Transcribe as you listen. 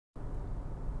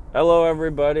Hello,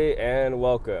 everybody, and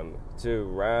welcome to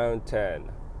round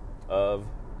 10 of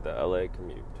the LA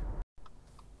commute.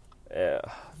 Yeah,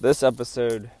 this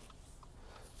episode,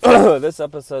 this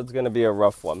episode's gonna be a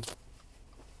rough one.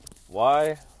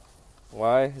 Why?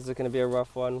 Why is it gonna be a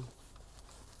rough one?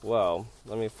 Well,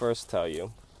 let me first tell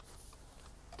you.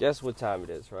 Guess what time it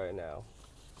is right now?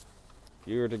 If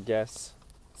you were to guess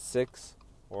 6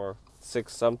 or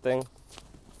 6 something,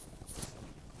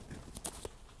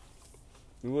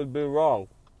 you would be wrong.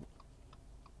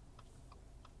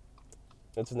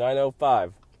 It's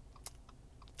 9:05.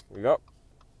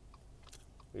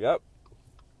 Yep.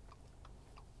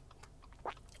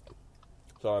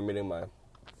 So I'm eating my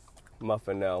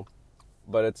muffin now.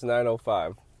 But it's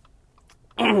 9:05.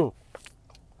 And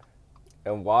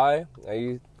why?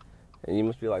 And you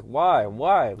must be like, why?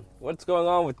 What's going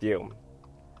on with you?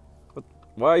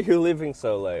 Why are you leaving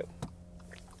so late?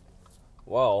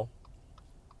 Well,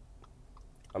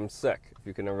 I'm sick, if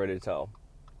you can already tell.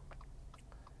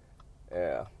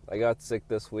 Yeah, I got sick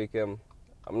this weekend.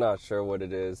 I'm not sure what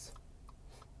it is,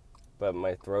 but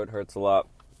my throat hurts a lot,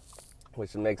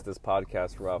 which makes this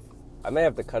podcast rough. I may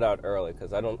have to cut out early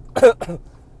because I don't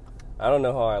I don't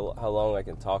know how long I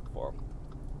can talk for.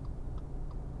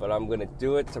 But I'm gonna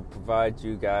do it to provide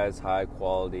you guys high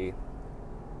quality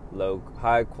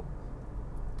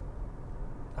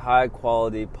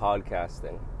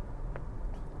podcasting.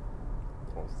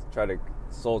 I'll try to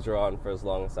soldier on for as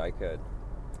long as I can.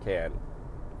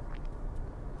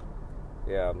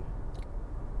 Yeah.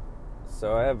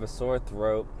 So I have a sore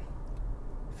throat,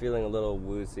 feeling a little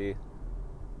woozy,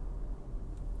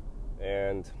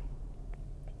 and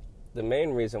the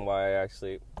main reason why I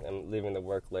actually am leaving the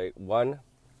work late, one,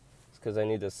 is because I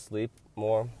need to sleep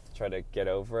more to try to get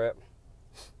over it,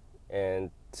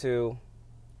 and two,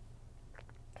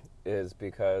 is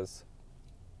because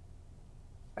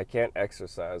I can't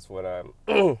exercise when I'm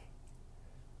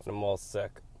all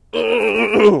sick.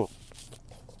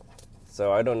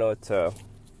 So I don't know So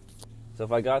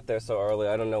if I got there so early,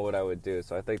 I don't know what I would do.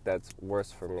 So I think that's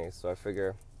worse for me. So I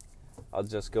figure I'll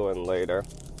just go in later.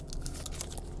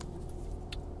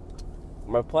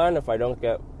 My plan, if I don't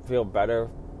feel better,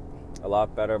 a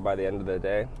lot better by the end of the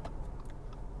day,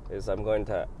 is I'm going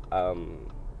to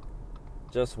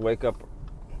just wake up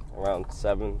around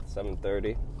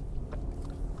 7:30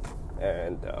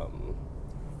 and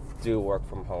do work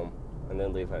from home and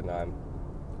then leave at 9.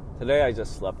 Today I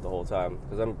just slept the whole time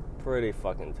because I'm pretty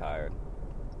fucking tired.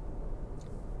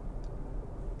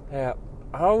 Yeah,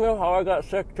 I don't know how I got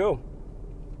sick too.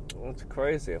 It's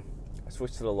crazy. I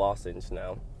switched to the lozenge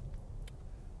now.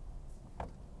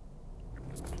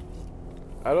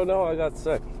 I don't know how I got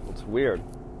sick. It's weird.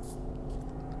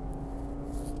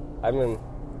 I mean,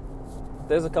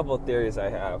 there's a couple of theories I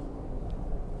have.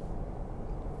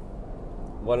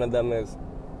 One of them is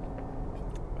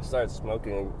I started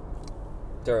smoking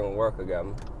during work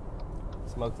again.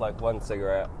 Smoked like one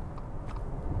cigarette.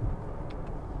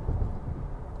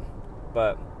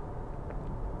 But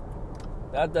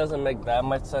that doesn't make that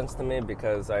much sense to me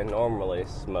because I normally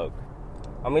smoke.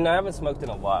 I mean, I haven't smoked in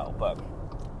a while, but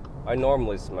I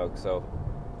normally smoke, so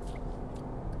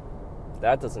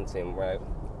that doesn't seem right.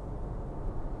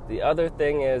 The other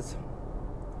thing is,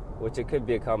 which it could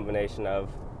be a combination of,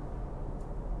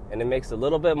 and it makes a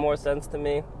little bit more sense to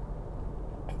me,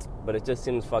 but it just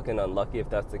seems fucking unlucky if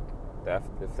that's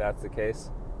the case.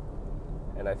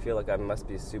 And I feel like I must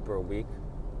be super weak.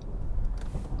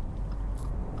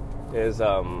 Is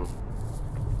so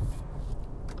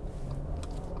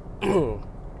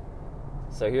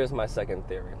here's my second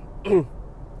theory.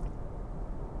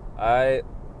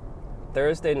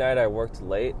 Thursday night I worked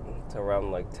late to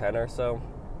around like 10 or so.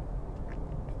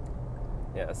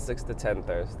 Yeah, 6 to 10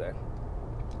 Thursday.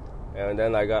 And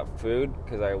then I got food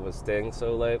because I was staying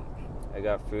so late. I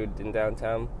got food in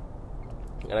downtown.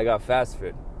 And I got fast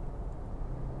food.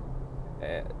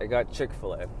 And I got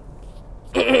Chick-fil-A.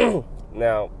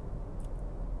 Now,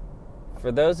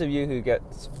 for those of you who get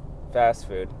fast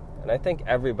food, and I think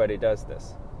everybody does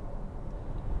this,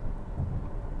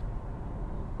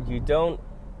 when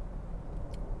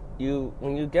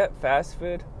you get fast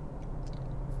food,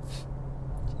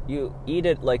 you eat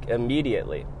it like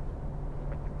immediately.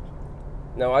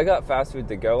 Now, I got fast food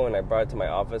to go and I brought it to my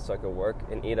office so I could work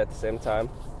and eat at the same time.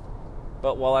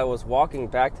 But while I was walking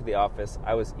back to the office,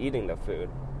 I was eating the food.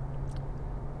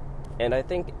 And I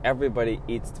think everybody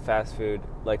eats fast food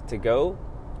like to go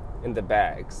in the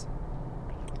bags.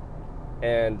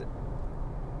 And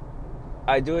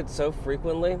I do it so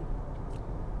frequently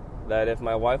that if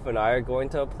my wife and I are going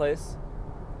to a place,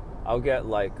 I'll get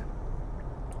like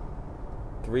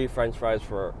 3 French fries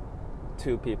for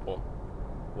 2 people.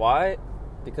 Why?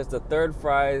 Because the third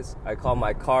fries I call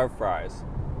my car fries.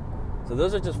 So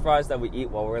those are just fries that we eat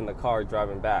while we're in the car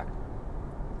driving back.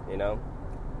 You know?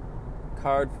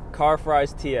 Car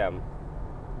fries TM.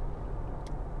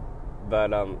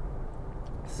 But,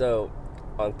 so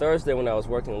on Thursday when I was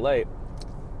working late,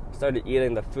 I started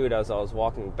eating the food as I was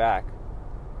walking back.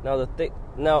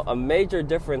 Now, a major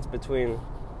difference between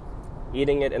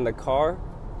eating it in the car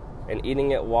and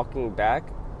eating it walking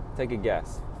back, take a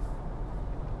guess.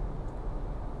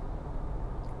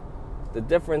 The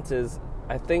difference is,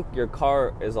 I think your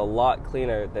car is a lot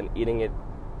cleaner than eating it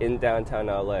in downtown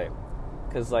LA.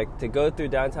 Because, like, to go through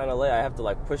downtown LA, I have to,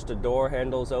 like, push the door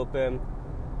handles open.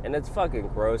 And it's fucking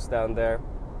gross down there.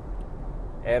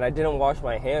 And I didn't wash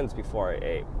my hands before I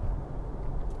ate.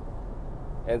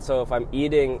 And so if I'm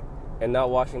eating and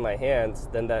not washing my hands,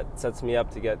 then that sets me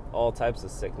up to get all types of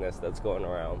sickness that's going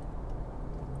around.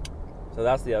 So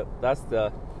that's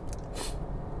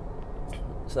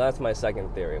my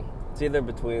second theory. It's either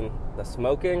between the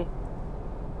smoking,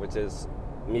 which is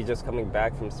me just coming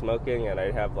back from smoking and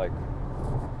I have like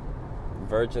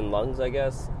virgin lungs, I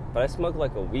guess. But I smoked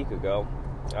like a week ago.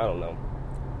 I don't know.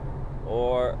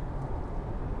 Or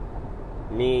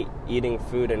me eating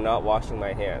food and not washing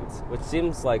my hands, which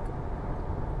seems like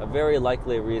a very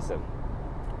likely reason.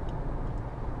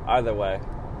 Either way,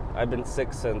 I've been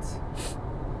sick since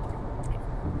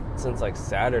like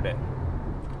Saturday.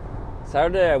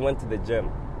 Saturday I went to the gym.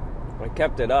 I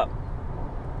kept it up.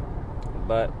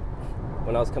 But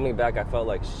when I was coming back, I felt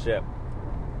like shit.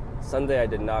 Sunday I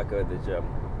did not go to the gym.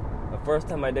 The first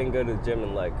time I didn't go to the gym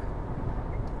in like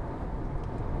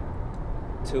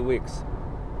 2 weeks.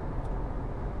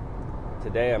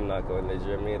 Today I'm not going to the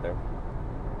gym either.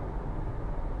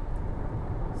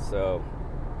 So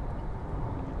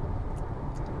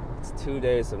it's 2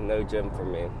 days of no gym for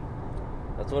me.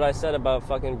 That's what I said about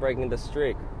fucking breaking the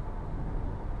streak.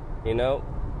 You know?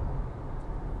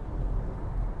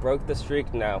 Broke the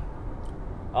streak now.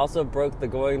 Also broke the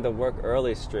going to work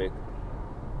early streak.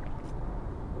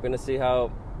 We're gonna see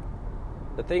how...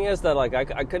 The thing is that like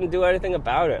I couldn't do anything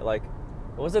about it. Like,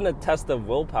 it wasn't a test of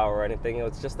willpower or anything. It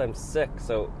was just I'm sick.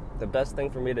 So the best thing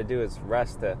for me to do is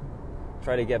rest to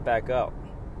try to get back up.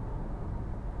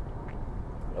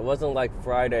 It wasn't like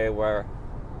Friday where,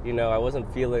 you know, I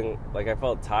wasn't feeling like I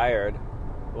felt tired.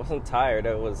 I wasn't tired.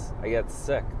 It was I get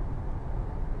sick.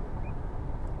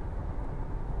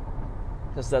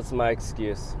 Because that's my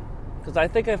excuse. Because I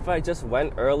think if I just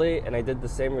went early and I did the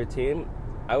same routine,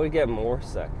 I would get more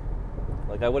sick.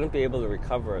 Like, I wouldn't be able to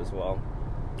recover as well.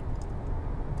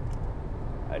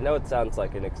 I know it sounds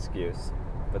like an excuse,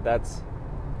 but that's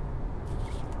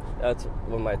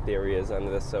what my theory is on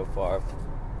this so far.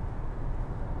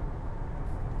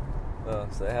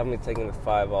 So they have me taking the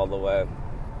 5 all the way.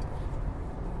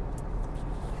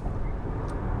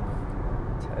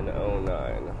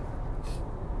 10:09.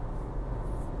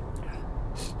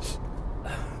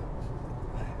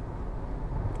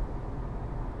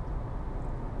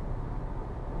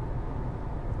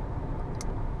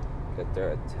 Get there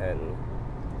at 10.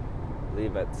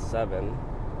 Leave at 7.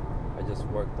 I just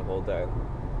worked the whole day.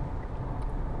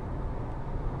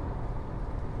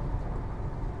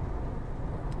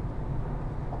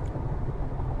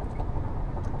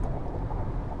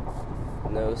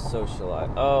 No socialize.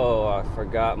 Oh, I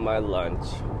forgot my lunch.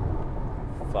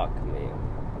 Fuck me.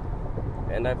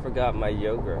 And I forgot my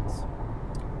yogurts.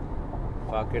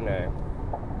 Fucking A.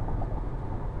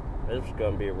 This is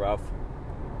gonna be rough.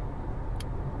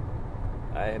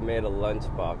 I made a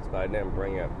lunchbox, but I didn't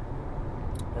bring it.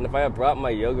 And if I had brought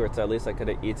my yogurts, at least I could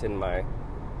have eaten my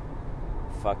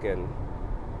fucking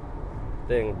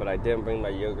thing, but I didn't bring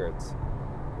my yogurts.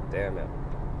 Damn it.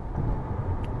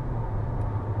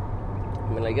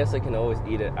 I mean, I guess I can always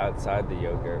eat it outside the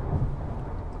yogurt.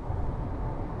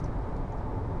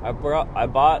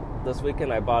 This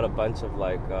weekend I bought a bunch of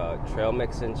like trail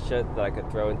mix and shit that I could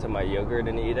throw into my yogurt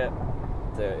and eat it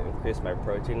to increase my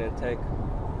protein intake.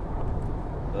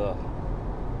 Ugh.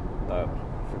 But I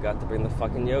forgot to bring the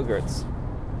fucking yogurts.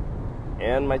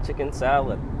 And my chicken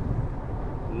salad.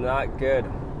 Not good.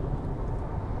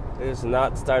 It is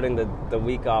not starting the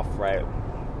week off right.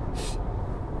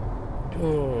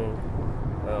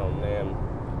 Oh, man.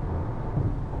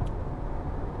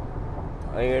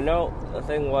 You know, the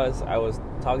thing was, I was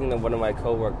talking to one of my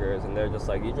coworkers, and they're just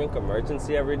like, you drink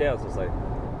Emergency every day? I was just like,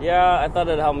 yeah, I thought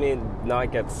it'd help me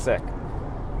not get sick.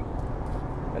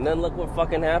 And then look what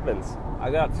fucking happens.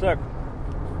 I got sick.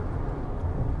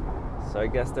 So I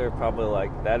guess they're probably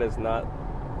like, that's not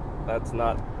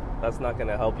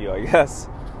gonna help you, I guess.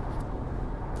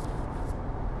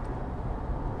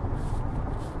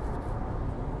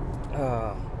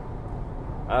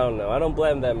 I don't know. I don't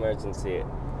blame that emergency.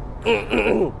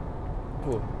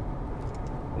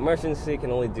 Emergency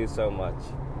can only do so much.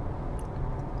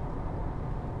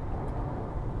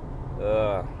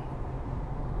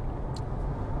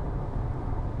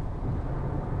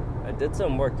 I did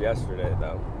some work yesterday,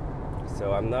 though,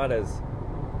 so I'm not as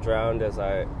drowned as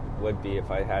I would be if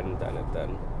I hadn't done it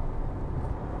then.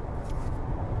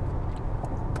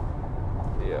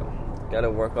 Yeah, gotta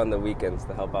work on the weekends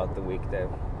to help out the weekday.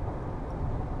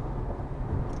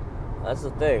 That's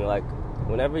the thing, like,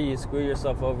 whenever you screw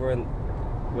yourself over and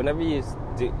whenever you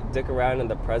dick around in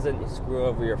the present, you screw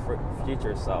over your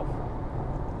future self.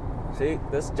 See,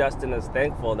 this Justin is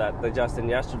thankful that the Justin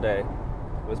yesterday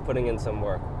was putting in some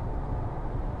work.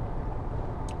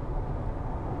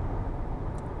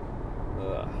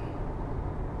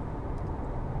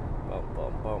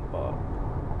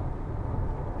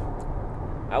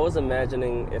 I was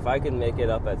imagining if I could make it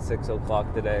up at 6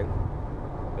 o'clock today,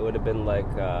 it would have been like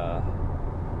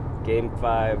Game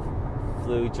 5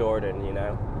 flew Jordan, you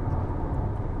know?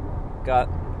 Got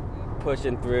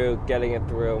pushing through, getting it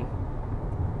through.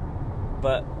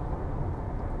 But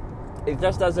it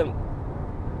just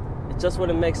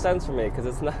wouldn't make sense for me because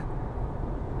it's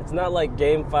not like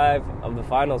Game 5 of the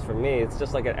finals for me. It's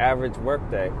just like an average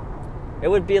work day. It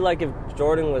would be like if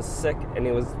Jordan was sick and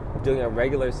he was doing a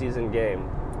regular season game.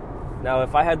 Now,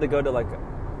 if I had to go to like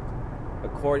a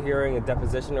court hearing, a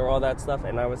deposition, or all that stuff,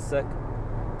 and I was sick,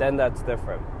 then that's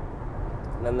different.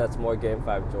 Then that's more Game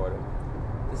 5 Jordan.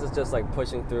 This is just like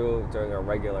pushing through during a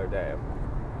regular day.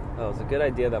 Oh, it's a good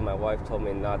idea that my wife told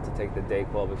me not to take the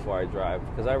Dayquil before I drive,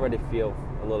 because I already feel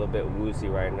a little bit woozy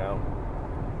right now.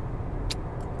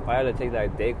 If I had to take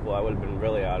that Dayquil, I would have been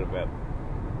really out of it.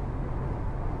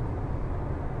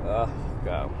 Oh,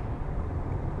 God.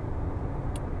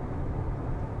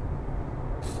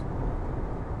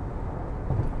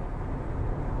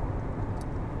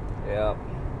 Yeah.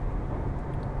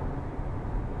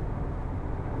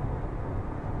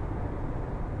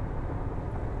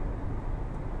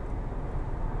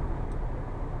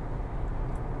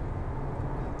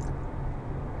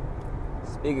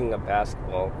 Speaking of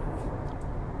basketball,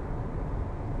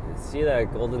 you see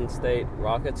that Golden State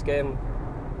Rockets game?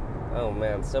 Oh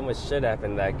man, so much shit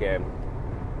happened in that game.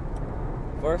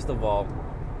 First of all,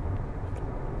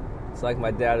 it's like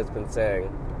my dad has been saying,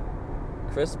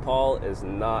 Chris Paul is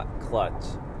not clutch.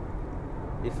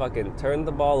 He fucking turned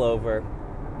the ball over.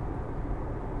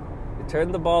 He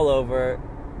turned the ball over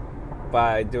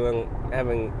by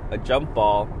having a jump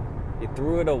ball. He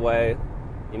threw it away.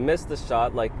 He missed the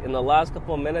shot. Like, in the last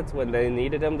couple of minutes when they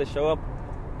needed him to show up,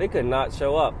 they could not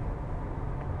show up.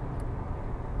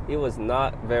 He was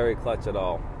not very clutch at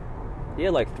all. He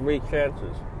had like 3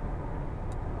 chances.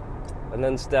 And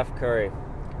then Steph Curry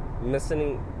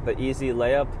missing the easy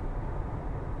layup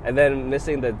and then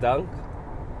missing the dunk.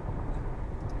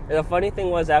 And the funny thing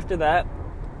was, after that,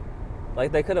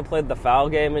 like, they could have played the foul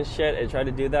game and shit and tried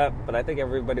to do that, but I think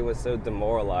everybody was so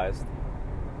demoralized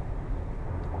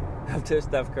after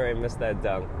Steph Curry missed that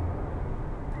dunk.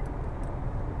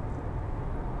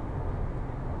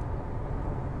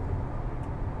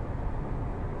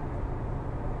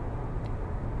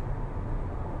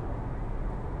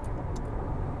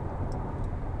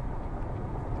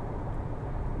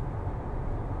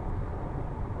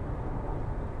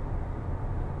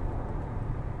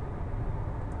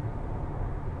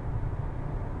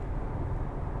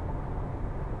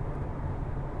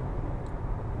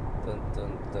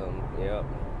 Yep.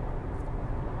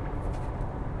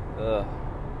 Ugh.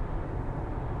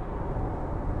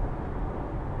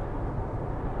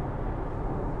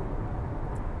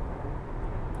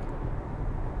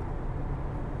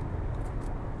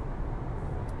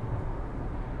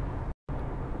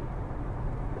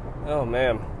 Oh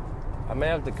man, I may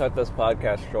have to cut this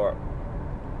podcast short.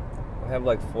 I have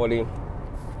like 40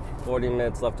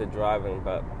 minutes left of driving,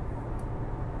 but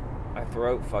my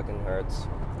throat fucking hurts.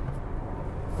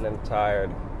 And I'm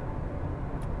tired.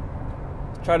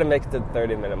 Try to make it to the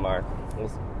 30-minute mark.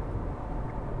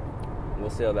 We'll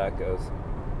see how that goes.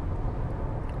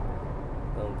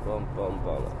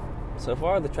 So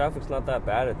far, the traffic's not that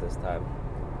bad at this time.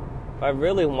 If I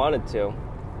really wanted to,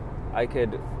 I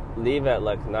could leave at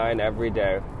like 9 every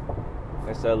day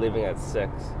instead of leaving at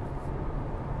 6.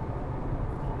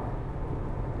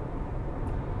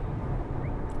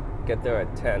 Get there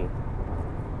at 10.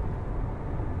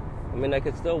 I mean, I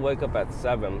could still wake up at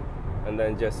 7 and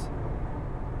then just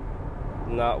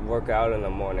not work out in the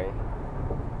morning.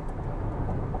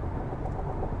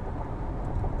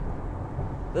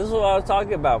 This is what I was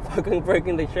talking about, fucking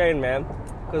breaking the chain, man.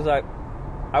 Because, like,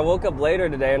 I woke up later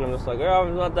today and I'm just like, oh,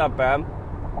 it's not that bad.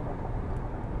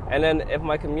 And then if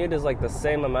my commute is like the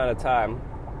same amount of time,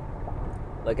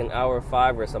 like an hour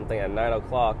 5 or something at 9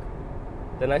 o'clock,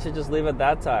 then I should just leave at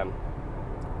that time.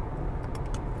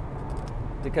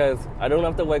 Because I don't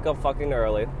have to wake up fucking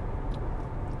early.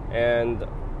 And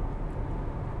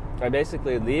I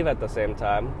basically leave at the same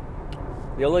time.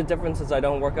 The only difference is I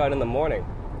don't work out in the morning.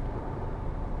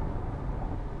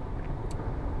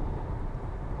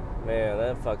 Man,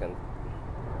 that fucking...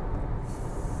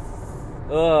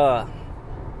 Ugh.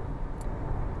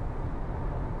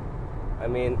 I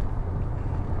mean...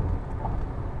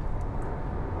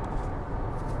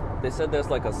 They said there's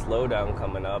like a slowdown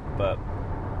coming up, but...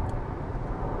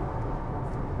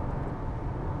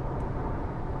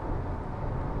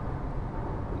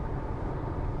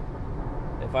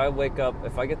 If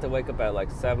I get to wake up at like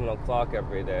 7 o'clock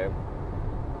every day,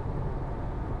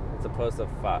 as opposed to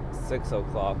 6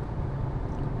 o'clock,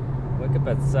 wake up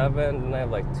at 7, and I have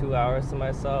like 2 hours to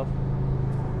myself,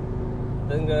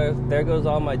 then there goes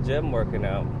all my gym working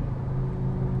out.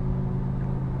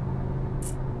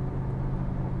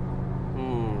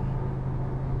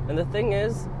 And the thing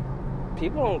is,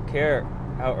 people don't care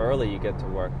how early you get to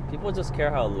work. People just care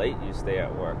how late you stay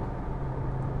at work.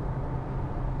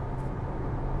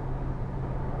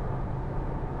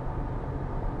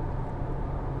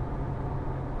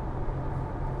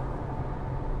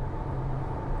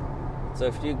 So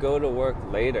if you go to work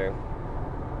later,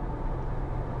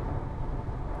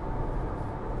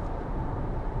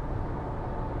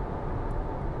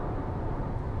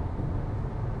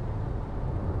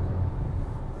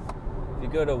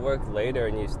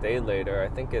 and you stay later, I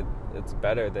think it's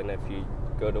better than if you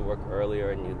go to work earlier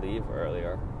and you leave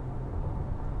earlier.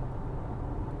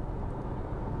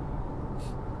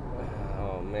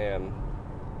 Oh man.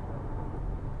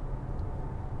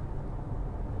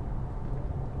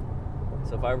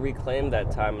 So if I reclaimed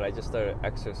that time and I just started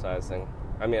exercising,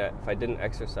 if I didn't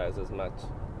exercise as much,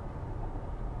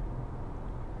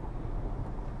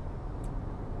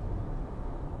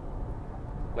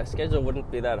 my schedule wouldn't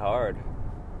be that hard.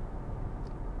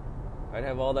 I'd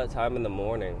have all that time in the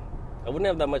morning. I wouldn't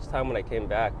have that much time when I came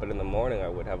back, but in the morning I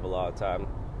would have a lot of time.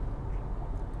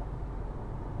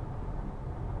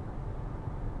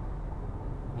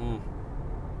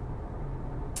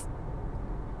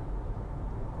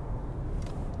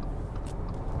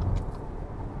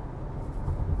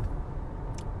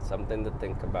 Something to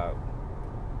think about.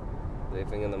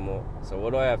 Leaving in the morning. So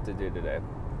what do I have to do today?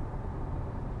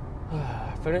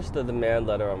 I finished the demand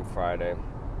letter on Friday.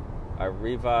 I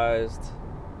revised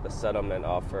the settlement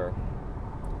offer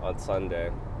on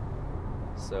Sunday.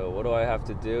 So what do I have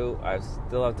to do? I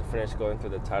still have to finish going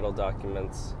through the title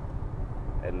documents,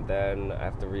 and then I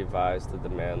have to revise the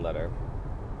demand letter.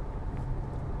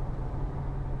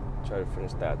 Try to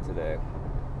finish that today.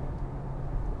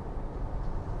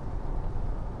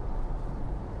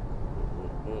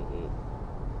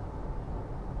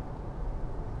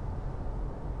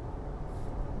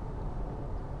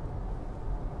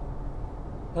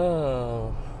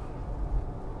 Oh,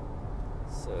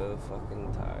 so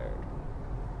fucking tired.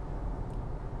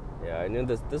 Yeah, I knew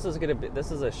this is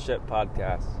a shit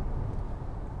podcast.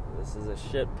 This is a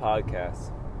shit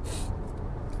podcast.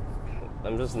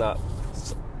 I'm just not.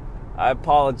 I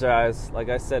apologize. Like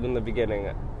I said in the beginning,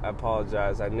 I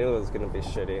apologize. I knew it was gonna be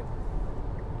shitty.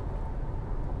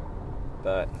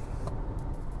 But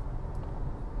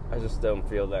I just don't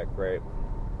feel that great.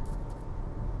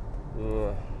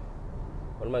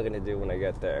 What am I gonna do when I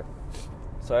get there?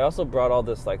 So I also brought all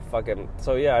this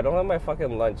so yeah, I don't have my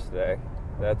fucking lunch today.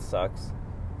 That sucks.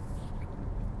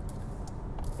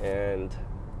 And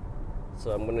so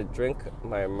I'm gonna drink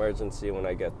my emergency when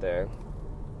I get there.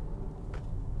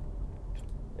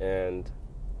 And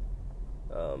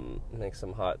make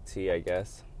some hot tea, I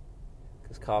guess.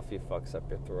 Because coffee fucks up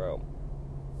your throat.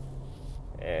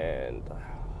 And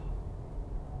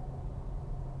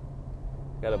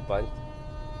I got a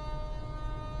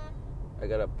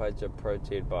bunch of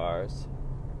protein bars.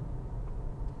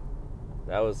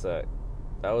 That was a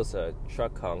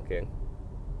truck honking.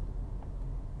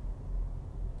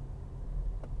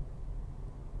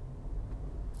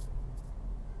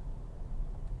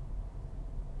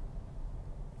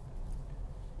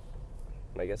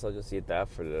 I guess I'll just eat that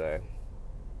for today.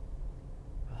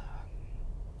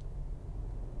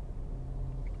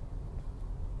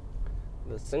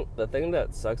 The thing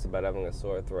that sucks about having a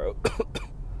sore throat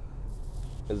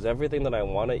is everything that I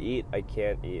want to eat, I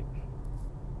can't eat.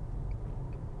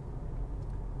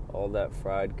 All that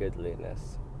fried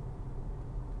goodliness.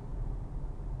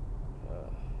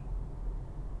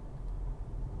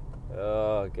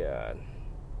 Oh, God.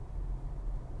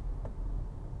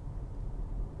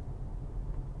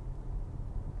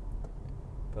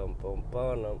 Bum, bum,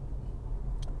 bum,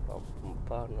 bum,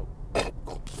 bum, bum.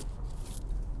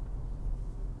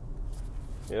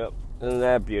 Yep, isn't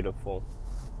that beautiful?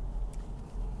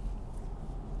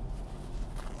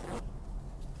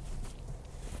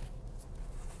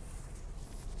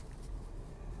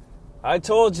 I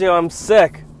told you I'm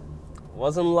sick.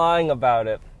 Wasn't lying about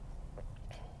it.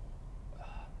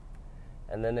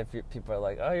 And then if people are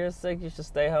like, oh, you're sick, you should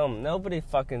stay home. Nobody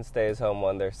fucking stays home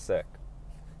when they're sick.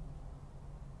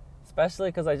 Especially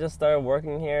because I just started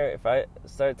working here. If I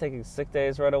start taking sick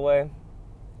days right away.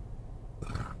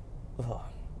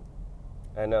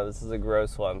 I know, this is a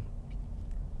gross one.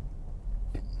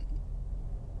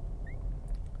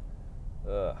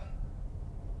 Ugh.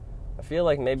 I feel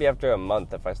like maybe after a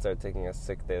month, if I start taking a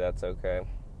sick day, that's okay.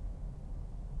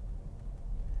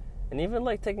 And even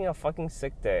like taking a fucking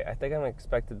sick day, I think I'm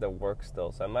expected to work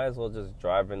still, so I might as well just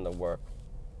drive into work.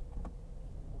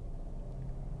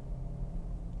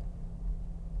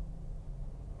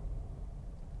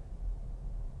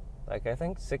 Like, I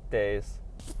think sick days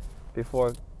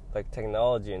before like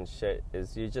technology and shit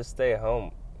is you just stay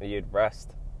home and you'd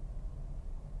rest.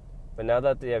 But now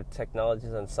that they have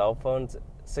technologies on cell phones,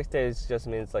 sick days just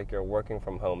means like you're working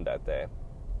from home that day.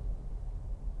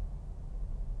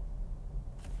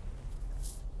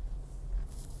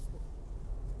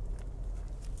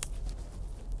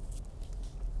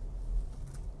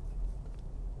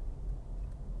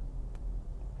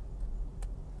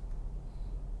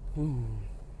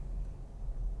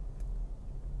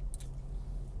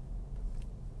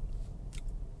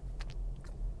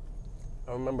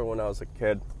 I remember when I was a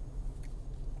kid,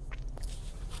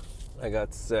 I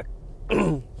got sick.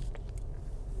 It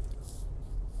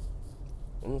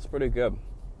was pretty good.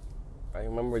 I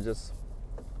remember just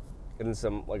getting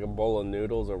some, like a bowl of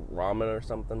noodles or ramen or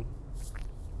something,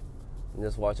 and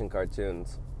just watching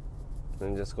cartoons,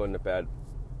 and just going to bed.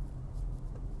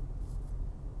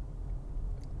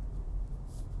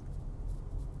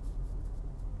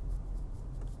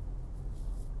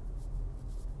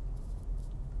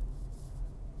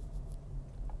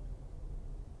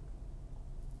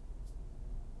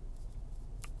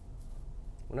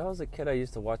 When I was a kid, I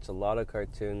used to watch a lot of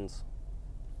cartoons.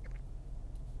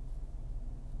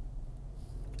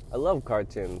 I love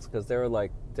cartoons because they were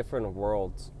like different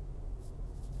worlds.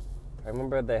 I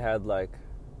remember they had like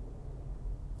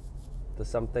the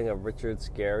something of Richard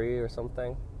Scarry or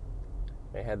something.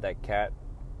 They had that cat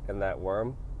and that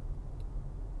worm.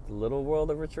 The Little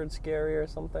World of Richard Scarry or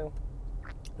something.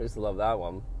 I used to love that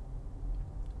one.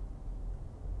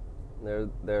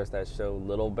 There's that show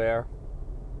Little Bear.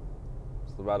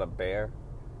 It's about a bear.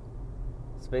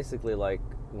 It's basically like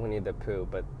Winnie the Pooh,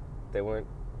 but they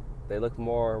looked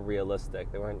more realistic.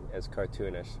 They weren't as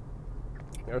cartoonish.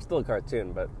 They were still a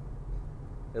cartoon, but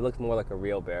they looked more like a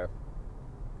real bear.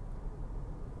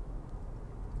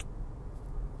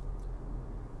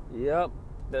 Yep,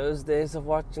 those days of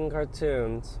watching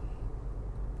cartoons.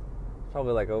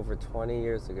 Probably like over 20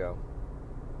 years ago.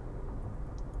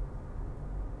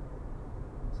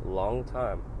 It's a long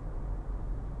time.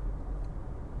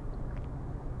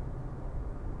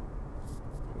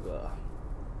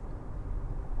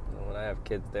 When I have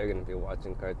kids, they're going to be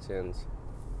watching cartoons.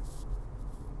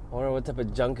 I wonder what type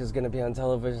of junk is going to be on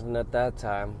television at that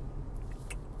time.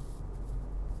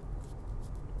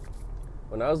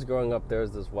 When I was growing up, there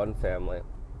was this one family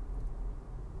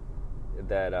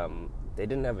that they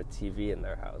didn't have a TV in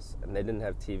their house, and they didn't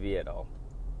have TV at all.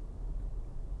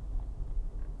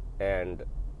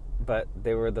 But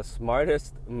they were the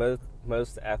smartest,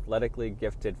 most athletically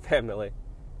gifted family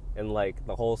in like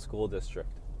the whole school district.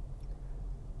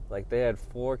 Like, they had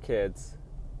 4 kids,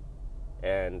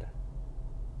 and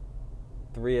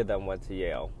 3 of them went to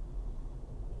Yale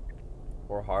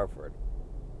or Harvard.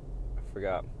 I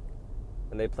forgot.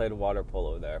 And they played water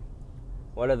polo there.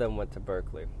 One of them went to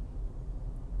Berkeley,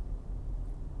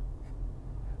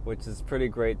 which is pretty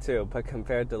great too. But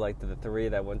compared to like the 3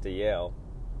 that went to Yale,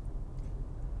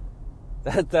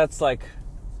 that's like,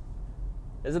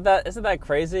 isn't that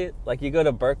crazy? Like, you go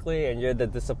to Berkeley and you're the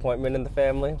disappointment in the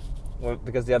family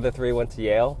because the other 3 went to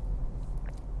Yale.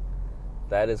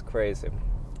 That is crazy.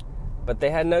 But they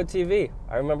had no TV.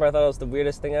 I remember I thought it was the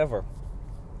weirdest thing ever.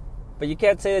 But you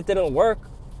can't say it didn't work,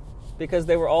 because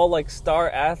they were all like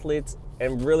star athletes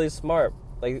and really smart.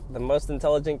 Like the most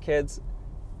intelligent kids,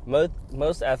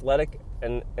 most athletic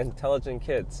and intelligent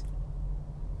kids.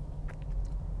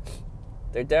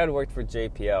 Their dad worked for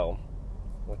JPL,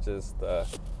 which is the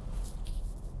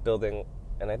building,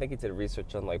 and I think he did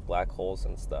research on like black holes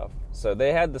and stuff. So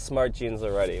they had the smart genes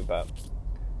already, but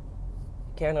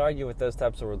you can't argue with those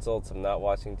types of results of not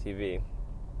watching TV.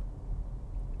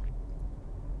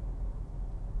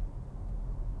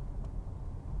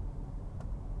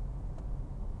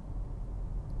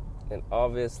 it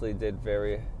obviously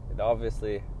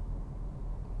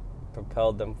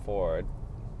propelled them forward.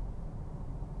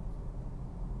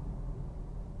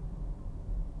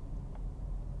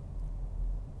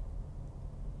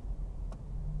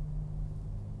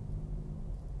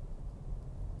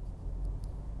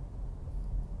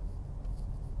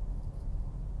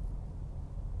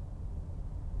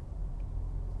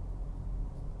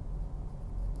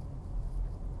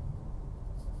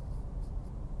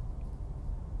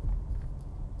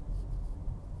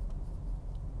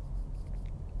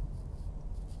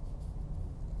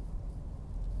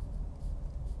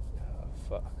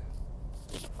 Fuck.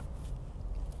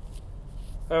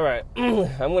 Alright,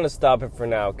 I'm gonna stop it for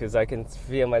now because I can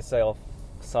feel myself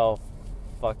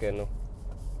fucking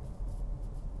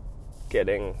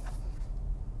getting.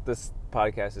 This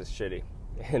podcast is shitty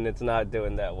and it's not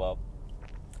doing that well.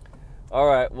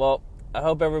 Alright, well, I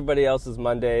hope everybody else's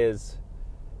Monday is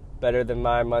better than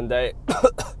my Monday.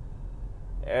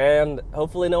 And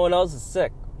hopefully no one else is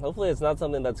sick. Hopefully it's not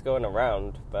something that's going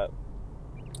around, but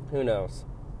who knows.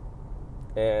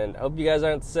 And hope you guys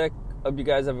aren't sick. Hope you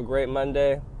guys have a great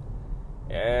Monday.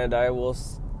 And I will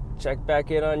check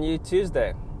back in on you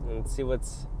Tuesday and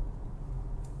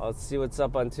I'll see what's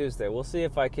up on Tuesday. We'll see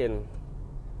if I can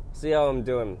see how I'm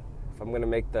doing. If I'm going to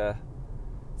make the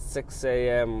 6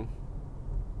 a.m.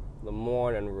 the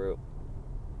morning route,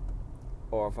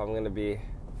 or if I'm going to be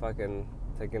fucking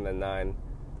taking the 9.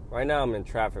 Right now I'm in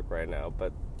traffic right now,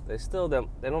 but they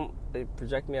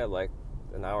project me at like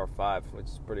an hour 5, which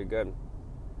is pretty good.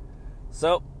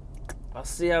 So, I'll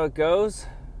see how it goes.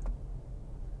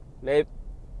 Maybe,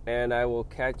 and I will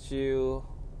catch you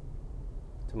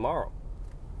tomorrow.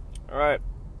 All right,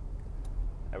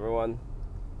 everyone.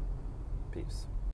 Peace.